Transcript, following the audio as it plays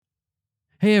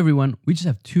Hey everyone, we just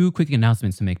have two quick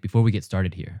announcements to make before we get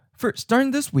started here. First,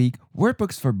 starting this week,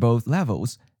 workbooks for both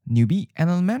levels, newbie and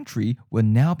elementary, will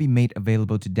now be made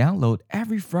available to download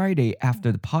every Friday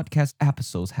after the podcast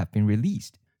episodes have been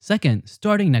released. Second,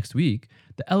 starting next week,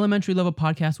 the elementary level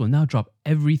podcast will now drop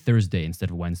every Thursday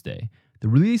instead of Wednesday. The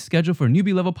release schedule for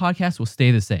newbie level podcast will stay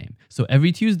the same, so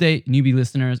every Tuesday, newbie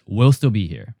listeners will still be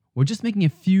here. We're just making a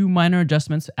few minor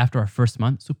adjustments after our first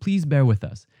month, so please bear with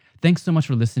us. Thanks so much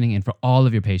for listening and for all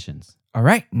of your patience. All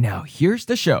right, now here's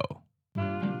the show.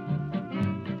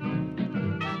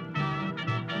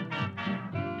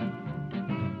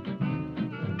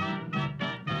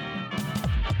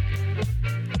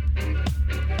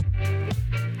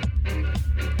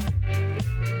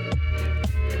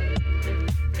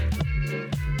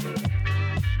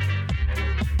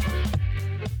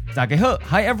 大家好,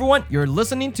 Hi everyone, you're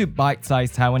listening to Bite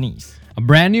Size Taiwanese. A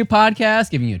brand new podcast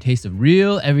giving you a taste of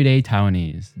real everyday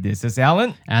Taiwanese. This is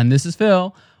Alan. And this is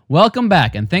Phil. Welcome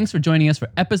back and thanks for joining us for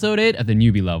episode 8 of the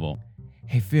newbie level.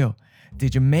 Hey Phil,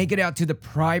 did you make it out to the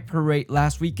Pride Parade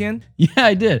last weekend? Yeah,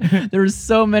 I did. There were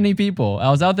so many people. I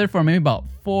was out there for maybe about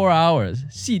 4 hours.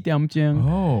 4点钟.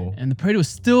 Oh. And the parade was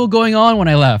still going on when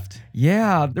I left.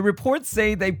 Yeah, the reports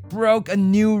say they broke a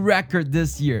new record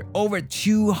this year. Over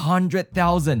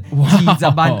 200,000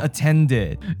 t-bān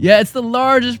attended. Yeah, it's the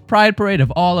largest pride parade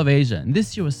of all of Asia. And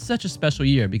this year was such a special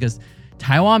year because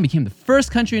Taiwan became the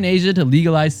first country in Asia to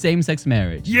legalize same-sex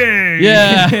marriage. Yay!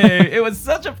 Yeah. It was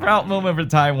such a proud moment for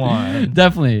Taiwan.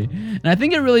 Definitely. And I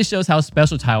think it really shows how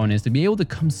special Taiwan is to be able to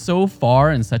come so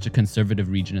far in such a conservative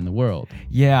region in the world.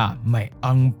 Yeah, my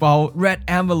Âng-pau red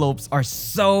envelopes are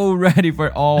so ready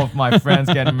for all of my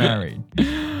friends getting married.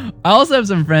 I also have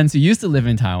some friends who used to live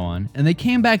in Taiwan, and they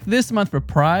came back this month for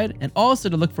Pride and also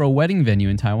to look for a wedding venue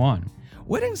in Taiwan.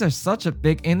 Weddings are such a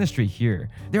big industry here.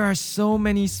 There are so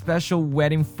many special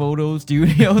wedding photo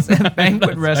studios and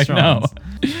banquet restaurants.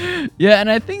 Yeah,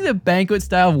 and I think the banquet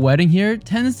style of wedding here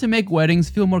tends to make weddings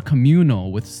feel more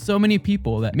communal with so many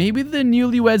people that maybe the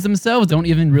newlyweds themselves don't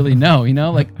even really know, you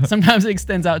know? Like sometimes it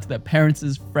extends out to the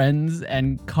parents' friends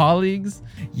and colleagues.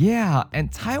 Yeah, and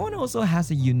Taiwan also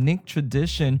has a unique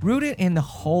tradition rooted in the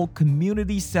whole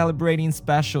community celebrating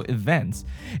special events.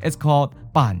 It's called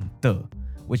t-bān,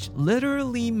 which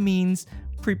literally means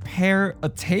prepare a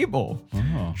table.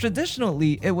 Oh.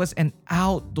 Traditionally, it was an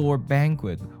outdoor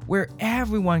banquet where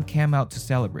everyone came out to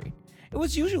celebrate. It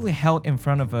was usually held in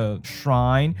front of a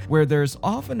shrine where there's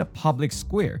often a public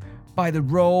square, by the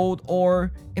road,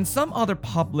 or in some other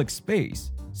public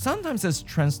space. Sometimes it's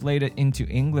translated into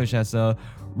English as a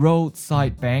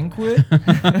roadside banquet.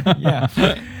 Yeah.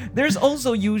 There's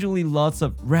also usually lots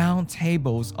of round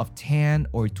tables of 10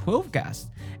 or 12 guests,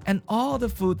 and all the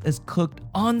food is cooked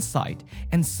on site,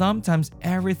 and sometimes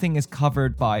everything is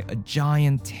covered by a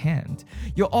giant tent.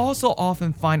 You'll also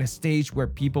often find a stage where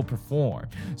people perform.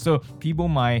 So people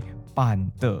might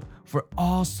办的 for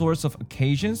all sorts of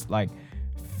occasions like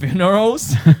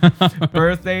funerals,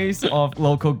 birthdays of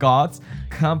local gods,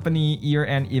 company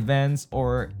year-end events,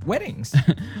 or weddings.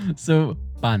 So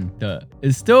办的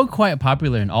is still quite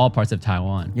popular in all parts of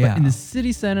Taiwan. Yeah. But in the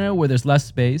city center where there's less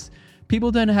space,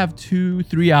 people tend to have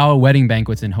 2-3 hour wedding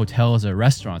banquets in hotels or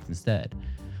restaurants instead.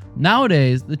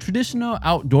 Nowadays, the traditional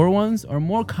outdoor ones are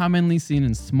more commonly seen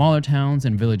in smaller towns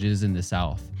and villages in the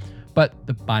south. But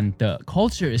the 办的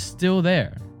culture is still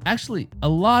there. Actually, a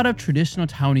lot of traditional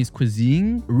Taiwanese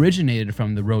cuisine originated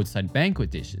from the roadside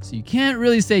banquet dishes. So you can't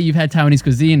really say you've had Taiwanese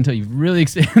cuisine until you've really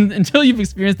until you've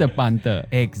experienced the 办的.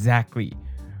 Exactly.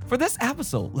 For this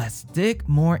episode, let's dig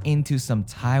more into some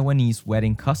Taiwanese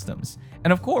wedding customs.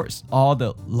 And of course, all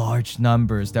the large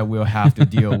numbers that we'll have to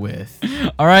deal with.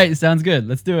 All right, sounds good.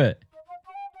 Let's do it.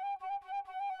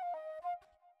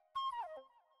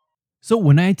 So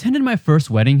when I attended my first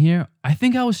wedding here, I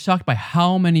think I was shocked by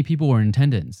how many people were in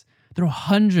attendance. There were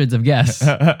hundreds of guests.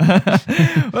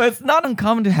 Well, it's not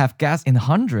uncommon to have guests in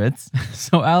hundreds.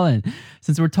 So Alan,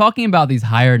 since we're talking about these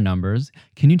higher numbers,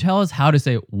 can you tell us how to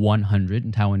say 100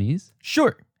 in Taiwanese?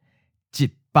 Sure.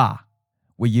 100.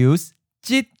 We use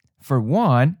 1 for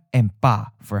 1 and 8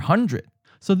 for 100.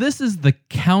 So this is the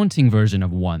counting version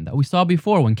of 1 that we saw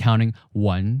before when counting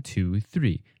 1, 2,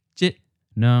 3.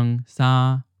 1, 2,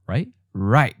 3, right?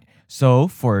 Right. So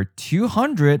for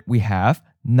 200, we have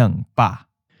 200.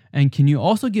 And can you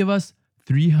also give us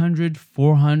 300,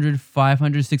 400,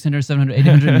 500, 600, 700,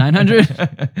 800,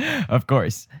 900? Of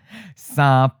course.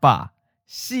 300, 400,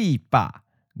 500, 600,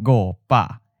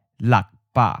 700,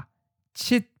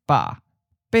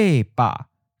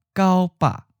 800, 900.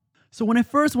 So when I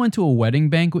first went to a wedding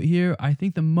banquet here, I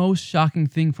think the most shocking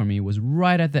thing for me was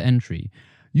right at the entry.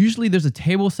 Usually there's a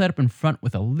table set up in front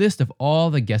with a list of all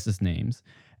the guests' names.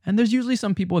 And there's usually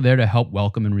some people there to help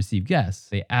welcome and receive guests.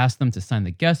 They ask them to sign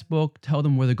the guest book, tell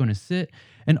them where they're going to sit,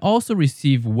 and also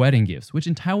receive wedding gifts, which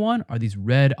in Taiwan are these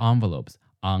red envelopes,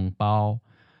 Âng-pau,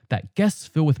 that guests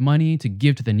fill with money to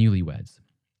give to the newlyweds.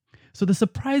 So the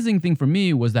surprising thing for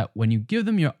me was that when you give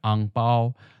them your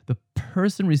Âng-pau, the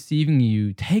person receiving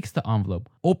you takes the envelope,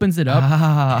 opens it up,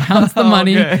 counts the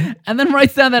money, and then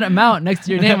writes down that amount next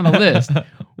to your name on the list,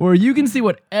 where you can see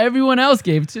what everyone else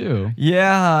gave too.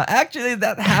 Yeah, actually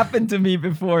that happened to me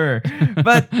before.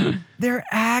 But they're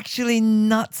actually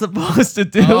not supposed to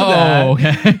do that.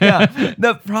 Okay. Yeah,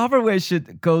 the proper way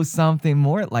should go something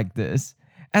more like this.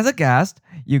 As a guest,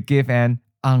 you give an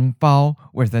Âng-pau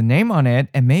with a name on it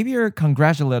and maybe your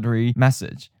congratulatory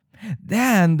message.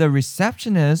 Then the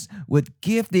receptionist would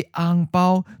give the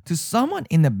Âng-pau to someone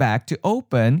in the back to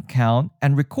open, count,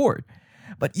 and record.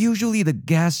 But usually the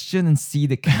guests shouldn't see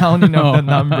the counting of the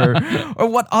number or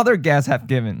what other guests have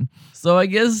given. So I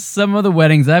guess some of the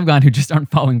weddings I've gone to just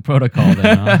aren't following protocol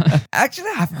then, huh?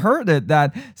 Actually, I've heard it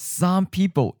that some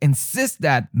people insist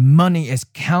that money is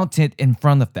counted in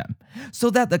front of them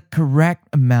so that the correct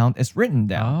amount is written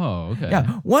down. Oh, okay.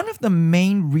 Yeah, one of the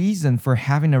main reasons for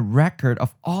having a record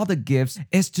of all the gifts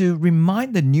is to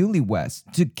remind the newlyweds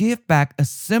to give back a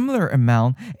similar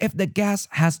amount if the guest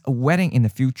has a wedding in the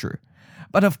future.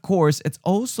 But of course, it's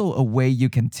also a way you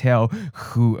can tell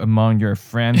who among your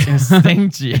friends is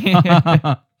stingy.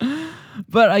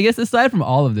 But I guess aside from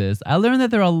all of this, I learned that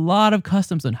there are a lot of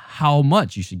customs on how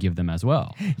much you should give them as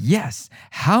well. Yes,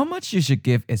 how much you should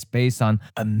give is based on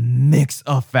a mix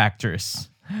of factors.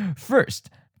 First,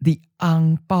 the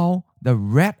Âng-pau, the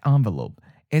red envelope,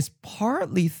 is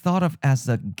partly thought of as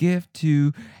a gift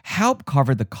to help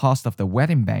cover the cost of the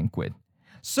wedding banquet.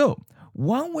 So,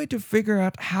 one way to figure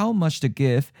out how much to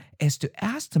give is to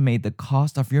estimate the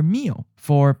cost of your meal.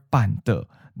 For 板的,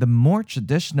 the more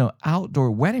traditional outdoor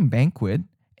wedding banquet,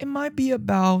 it might be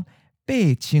about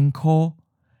 8,000 塊,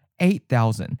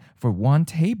 8,000 for one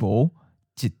table.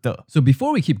 一的. So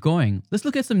before we keep going, let's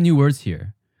look at some new words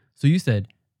here. So you said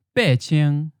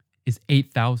 8,000 is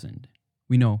 8,000.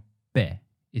 We know 8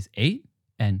 is 8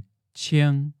 and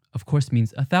千 of course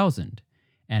means 1,000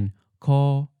 and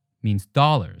塊 means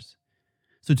dollars.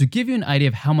 So to give you an idea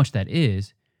of how much that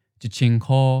is, 1,000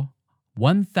 塊,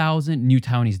 1,000 new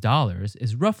Taiwanese dollars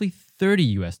is roughly 30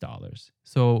 US dollars.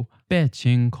 So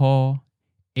 8,000 塊,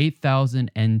 8,000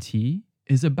 NT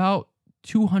is about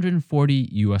 240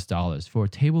 US dollars for a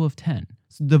table of 10.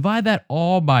 So divide that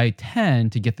all by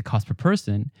 10 to get the cost per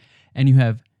person, and you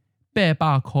have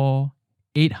 800 塊,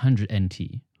 800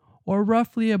 NT, or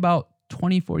roughly about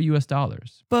 24 US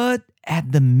dollars. But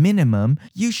at the minimum,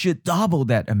 you should double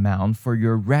that amount for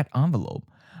your red envelope.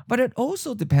 But it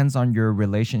also depends on your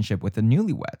relationship with the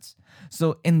newlyweds.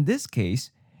 So in this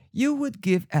case, you would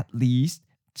give at least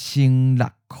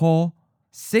 1,600 塊,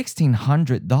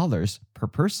 $1,600 per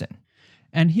person.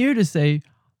 And here to say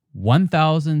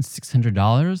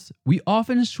 $1,600, we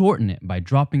often shorten it by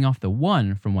dropping off the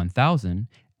 1 from 1,000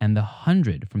 and the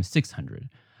 100 from 600.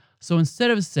 So instead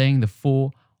of saying the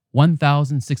full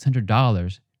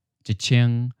 $1,600,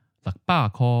 1,600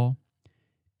 塊,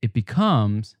 it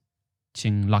becomes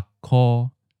 1,600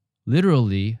 塊,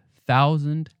 literally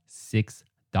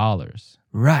 $1,006.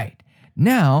 Right.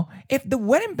 Now, if the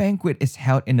wedding banquet is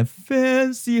held in a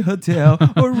fancy hotel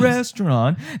or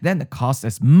restaurant, then the cost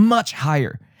is much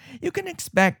higher. You can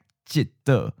expect 一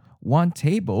的, one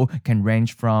table can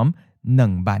range from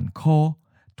 2,000 塊,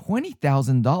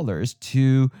 $20,000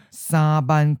 to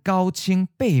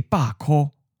 3,9,800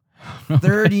 塊,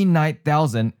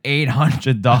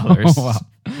 $39,800. Oh, wow.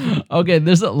 Okay,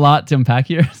 there's a lot to unpack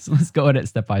here, so let's go at it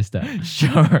step by step.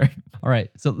 Sure. All right,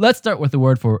 so let's start with the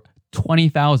word for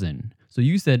 20,000. So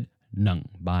you said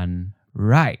 2,000.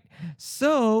 Right.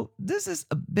 So this is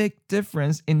a big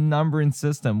difference in numbering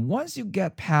system once you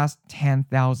get past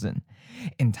 10,000.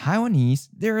 In Taiwanese,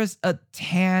 there is a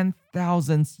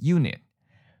 10,000th unit,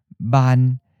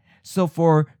 班. So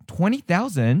for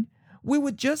 20,000, we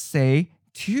would just say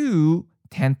 2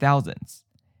 10,000s,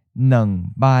 2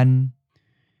班.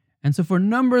 And so for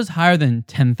numbers higher than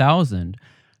 10,000,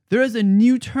 there is a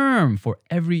new term for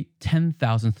every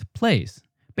 10,000th place,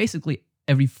 basically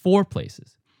every 4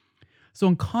 places. So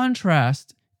in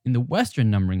contrast, in the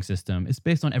Western numbering system, it's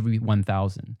based on every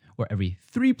 1,000 or every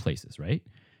 3 places, right?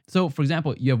 So for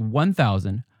example, you have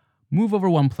 1,000, move over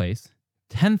 1 place,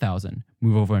 10,000,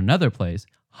 move over another place,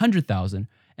 100,000,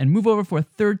 and move over for a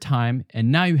 3rd time,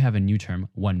 and now you have a new term,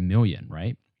 1,000,000,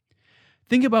 right?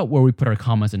 Think about where we put our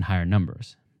commas in higher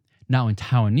numbers. Now in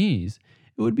Taiwanese,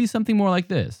 it would be something more like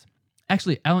this.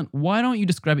 Actually, Alan, why don't you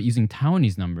describe it using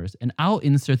Taiwanese numbers and I'll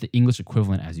insert the English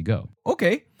equivalent as you go.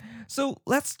 Okay, so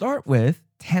let's start with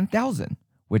 10,000,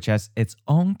 which has its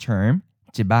own term,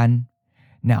 t-bān.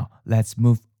 Now, let's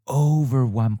move over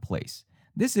one place.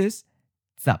 This is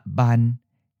t-bān,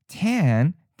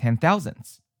 10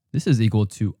 thousands. This is equal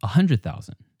to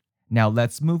 100,000. Now,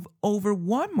 let's move over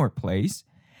one more place.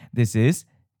 This is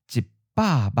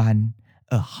 100,000,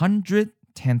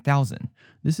 110,000.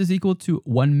 This is equal to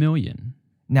 1 million.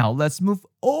 Now, let's move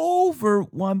over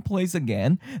one place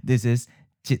again. This is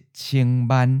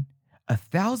 1,000,000,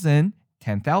 1,000,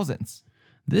 10,000s.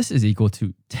 This is equal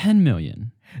to 10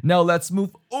 million. Now let's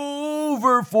move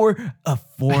over for a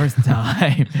fourth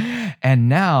time. And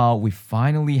now we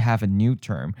finally have a new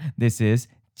term. This is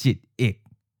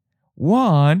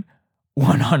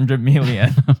 100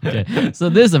 million. Okay, so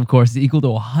this, of course, is equal to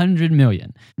 100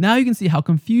 million. Now you can see how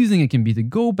confusing it can be to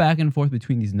go back and forth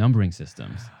between these numbering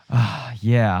systems.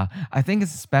 Yeah, I think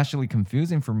it's especially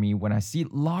confusing for me when I see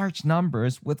large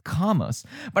numbers with commas,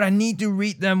 but I need to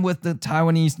read them with the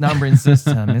Taiwanese numbering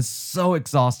system. It's so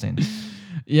exhausting.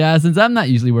 Yeah, since I'm not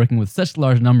usually working with such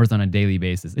large numbers on a daily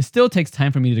basis, it still takes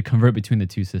time for me to convert between the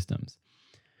two systems.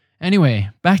 Anyway,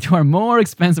 back to our more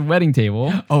expensive wedding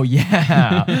table. Oh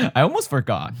yeah, I almost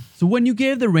forgot. So when you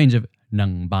gave the range of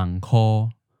能帮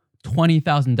扣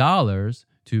 $20,000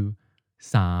 to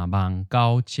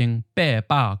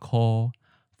 398,800 扣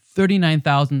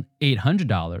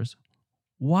 $39,800,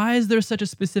 why is there such a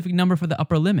specific number for the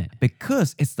upper limit?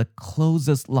 Because it's the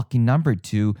closest lucky number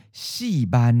to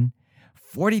 4,000,000,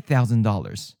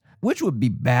 $40,000, which would be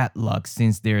bad luck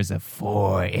since there's a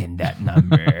 4 in that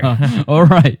number. All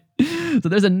right. So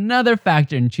there's another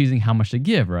factor in choosing how much to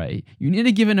give, right? You need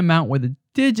to give an amount where the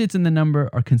digits in the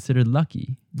number are considered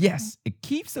lucky. Yes, it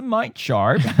keeps the mind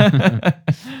sharp.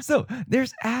 So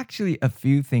there's actually a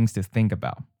few things to think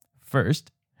about.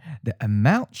 First, the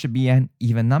amount should be an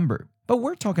even number, but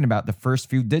we're talking about the first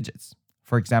few digits.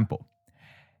 For example,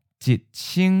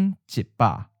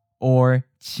 1,000,000 or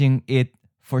 1,000,000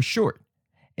 for short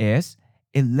is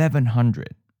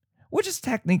 1,100, which is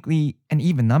technically an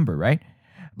even number, right?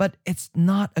 But it's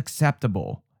not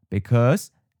acceptable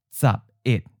because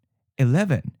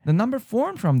 11, the number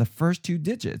formed from the first two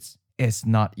digits, is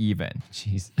not even.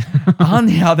 Jeez. On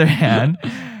the other hand,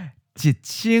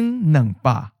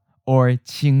 1,200 or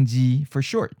 1,000 for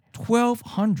short,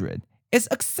 1,200 is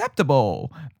acceptable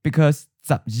because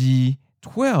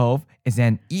 12 is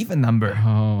an even number.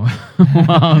 Oh,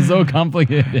 wow, so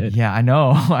complicated. Yeah, I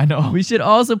know. We should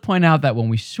also point out that when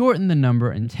we shorten the number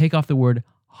and take off the word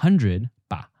 100,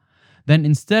 ba, then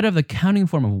instead of the counting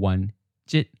form of 1,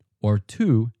 jit, or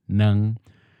 2, neng,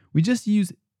 we just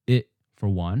use it for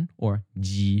 1 or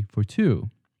ji for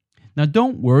 2. Now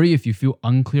don't worry if you feel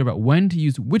unclear about when to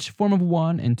use which form of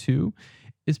 1 and 2.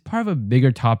 It's part of a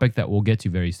bigger topic that we'll get to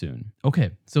very soon.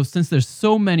 Okay, so since there's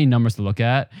so many numbers to look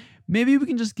at, maybe we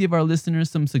can just give our listeners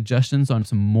some suggestions on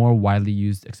some more widely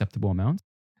used acceptable amounts?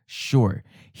 Sure,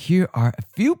 here are a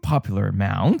few popular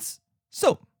amounts.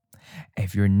 So,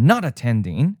 if you're not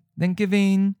attending, then give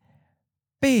in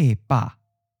 800.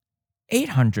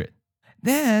 800.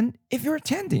 Then, if you're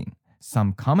attending,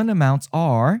 some common amounts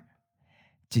are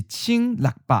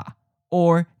 1,600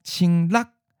 or 1,600,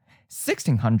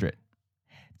 1,600.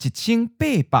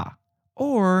 1,800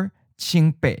 or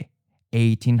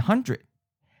 1,800,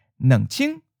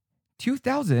 1,800. 2,000,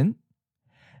 2,000.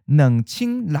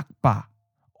 2,600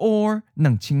 or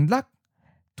 2,600,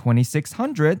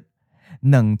 2,600.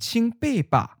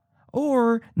 2,800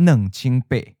 or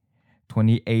 2,800.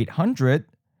 2,800.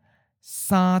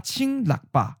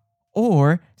 3,600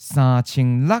 or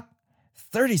 3,600.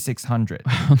 3,600.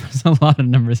 There's a lot of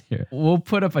numbers here. We'll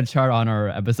put up a chart on our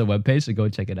episode webpage to go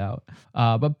check it out.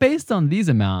 But based on these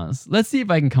amounts, let's see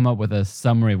if I can come up with a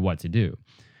summary of what to do.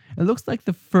 It looks like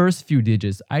the first few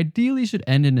digits ideally should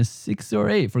end in a 6 or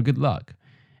 8 for good luck.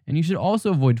 And you should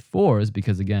also avoid 4s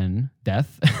because, again,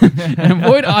 death. And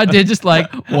avoid odd digits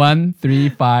like 1, 3,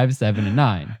 5, 7, and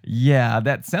 9. Yeah,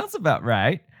 that sounds about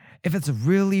right. If it's a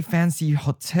really fancy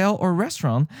hotel or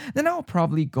restaurant, then I'll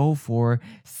probably go for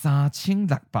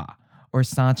 3,600 or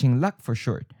 3,600 for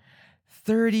short.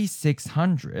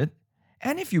 3,600.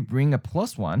 And if you bring a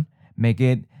plus one, make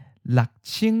it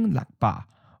 6,600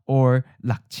 or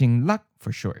 6,600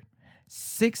 for short.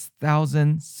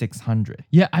 6,600.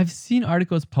 Yeah, I've seen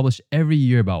articles published every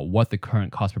year about what the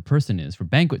current cost per person is for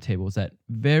banquet tables at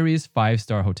various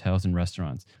 5-star hotels and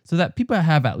restaurants, so that people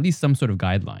have at least some sort of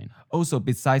guideline. Also,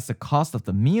 besides the cost of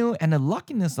the meal and the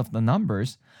luckiness of the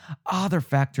numbers, other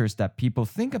factors that people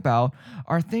think about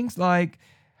are things like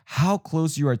how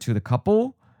close you are to the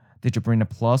couple, Did you bring a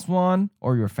plus one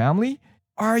or your family?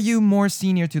 Are you more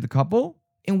senior to the couple?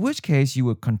 In which case you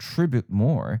would contribute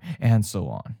more, and so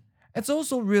on. It's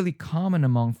also really common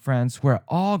among friends who are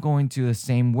all going to the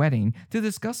same wedding to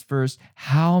discuss first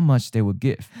how much they would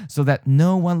give so that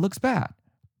no one looks bad.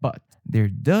 But there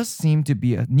does seem to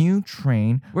be a new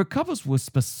trend where couples will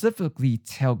specifically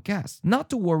tell guests not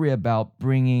to worry about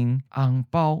bringing 红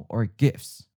包 or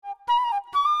gifts.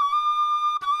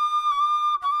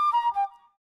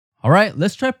 All right,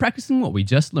 let's try practicing what we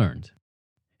just learned.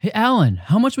 Hey, Alan,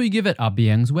 how much will you give at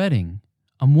Abieng's wedding?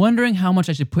 I'm wondering how much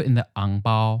I should put in the 红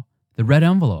包, the red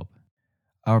envelope.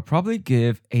 I'll probably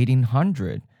give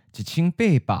 1,800 to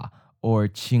 700 or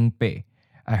 700.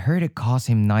 I heard it cost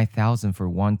him 9,000 for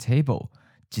one table.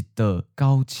 一个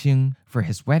高清 for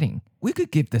his wedding. We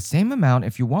could give the same amount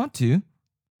if you want to.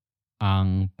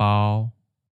 红包.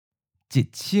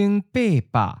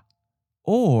 1,800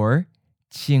 or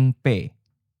 700.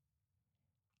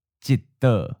 一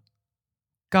个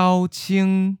高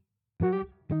清.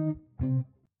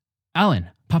 Alan,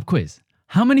 pop quiz.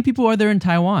 How many people are there in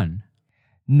Taiwan?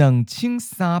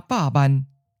 2,300万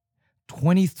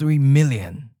 23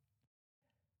 million.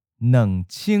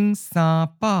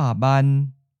 2,300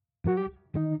万.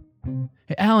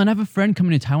 Hey, Alan, I have a friend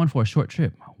coming to Taiwan for a short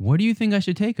trip. Where do you think I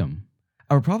should take him?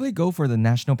 I would probably go for the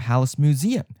National Palace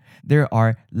Museum. There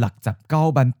are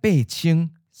 69万8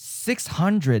千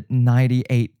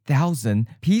 698,000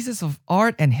 pieces of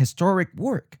art and historic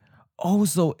work.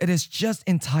 Also, it is just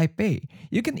in Taipei.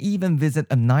 You can even visit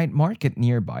a night market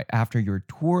nearby after your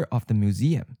tour of the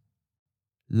museum.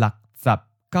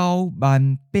 69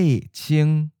万8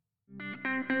千.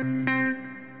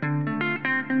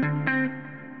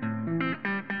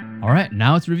 All right,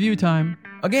 now it's review time.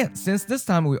 Again, since this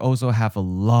time we also have a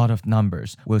lot of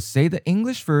numbers, we'll say the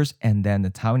English first and then the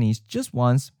Taiwanese just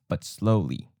once, but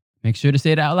slowly. Make sure to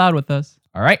say it out loud with us.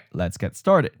 All right, let's get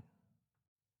started.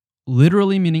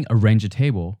 Literally meaning arrange a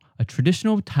table, a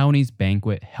traditional Taiwanese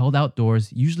banquet held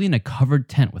outdoors, usually in a covered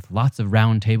tent with lots of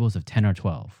round tables of 10 or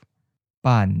 12.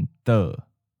 板的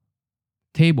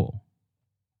Table.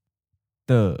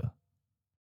 的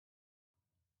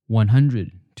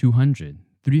 100, 200,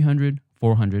 300,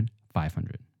 400,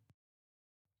 500.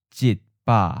 100 200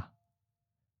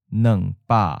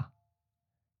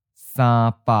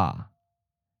 300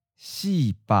 400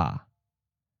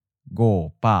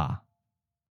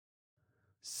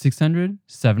 500 600,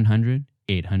 700,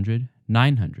 800,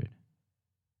 900.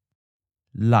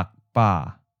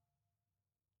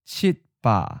 600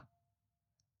 700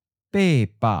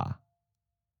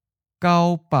 800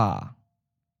 900.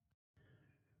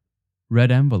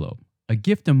 Red envelope. A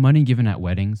gift of money given at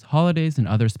weddings, holidays, and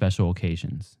other special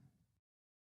occasions.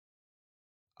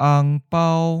 红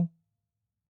包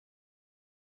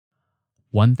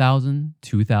 1,000,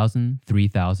 2,000,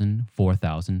 3,000,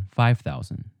 4,000,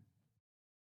 5,000.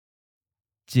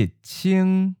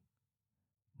 1,000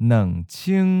 2,000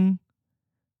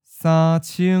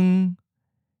 3,000 4,000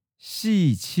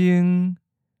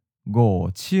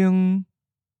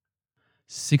 5,000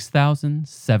 6,000,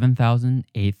 7,000,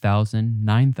 8,000,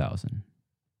 9,000.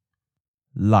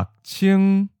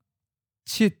 6,000 7,000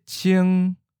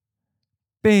 8,000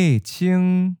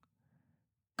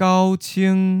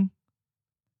 9,000.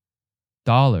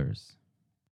 Dollars.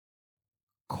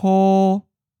 箍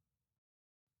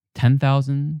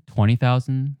 10,000,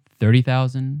 20,000,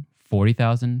 30,000,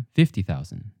 40,000,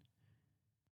 50,000.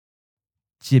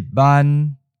 1万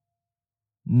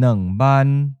2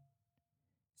万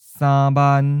3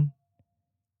万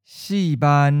4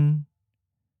万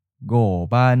5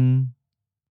万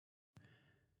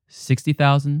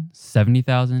 60,000,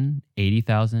 70,000,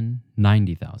 80,000,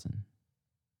 90,000.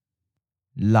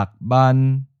 6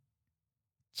萬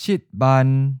7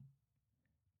萬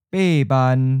8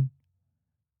萬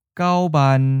9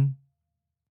萬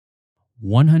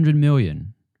 100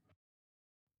 million.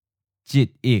 1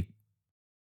億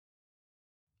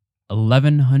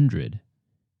 1,100.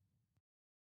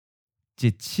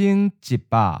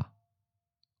 1,100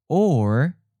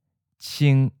 or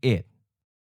 1,100.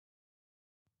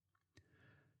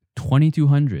 2,200.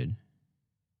 2,200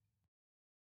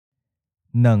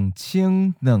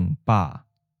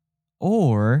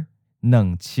 or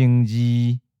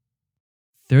 2,200.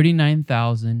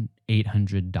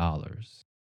 $39,800.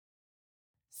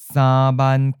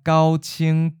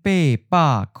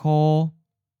 39,800 箍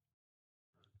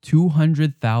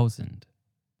 200,000.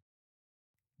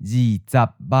 20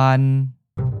萬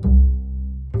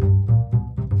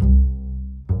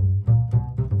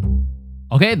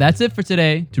Okay, that's it for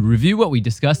today. To review what we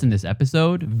discussed in this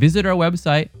episode, visit our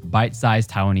website,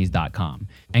 bitesizedtaiwanese.com.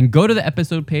 And go to the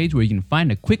episode page where you can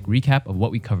find a quick recap of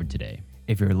what we covered today.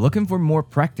 If you're looking for more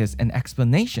practice and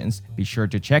explanations, be sure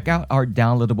to check out our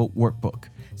downloadable workbook.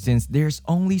 Since there's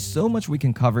only so much we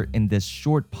can cover in this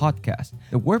short podcast,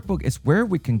 the workbook is where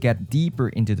we can get deeper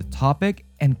into the topic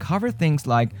and cover things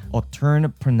like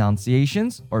alternate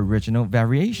pronunciations or regional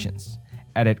variations,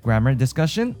 added grammar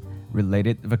discussion,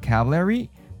 related vocabulary,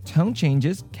 tone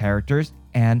changes, characters,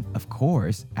 and of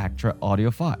course, extra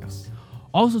audio files.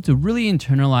 Also, to really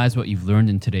internalize what you've learned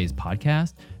in today's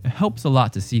podcast, it helps a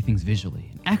lot to see things visually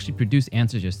and actually produce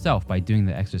answers yourself by doing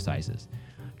the exercises.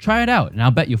 Try it out, and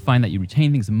I'll bet you'll find that you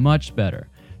retain things much better.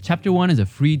 Chapter 1 is a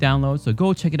free download, so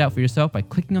go check it out for yourself by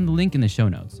clicking on the link in the show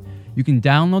notes. You can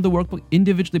download the workbook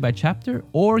individually by chapter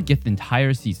or get the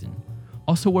entire season.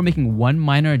 Also, we're making one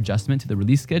minor adjustment to the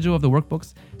release schedule of the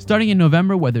workbooks. Starting in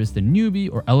November, whether it's the newbie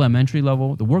or elementary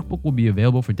level, the workbook will be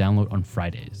available for download on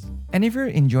Fridays. And if you're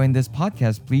enjoying this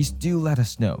podcast, please do let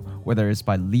us know, whether it's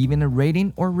by leaving a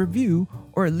rating or review,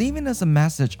 or leaving us a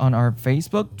message on our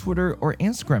Facebook, Twitter, or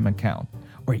Instagram account,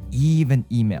 or even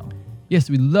email. Yes,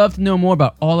 we'd love to know more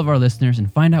about all of our listeners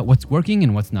and find out what's working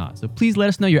and what's not. So please let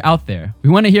us know you're out there. We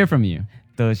want to hear from you.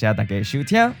 多謝大家收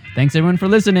聽 Thanks everyone for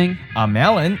listening. I'm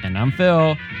Alan. And I'm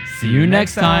Phil. See you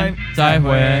next time. 再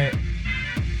會。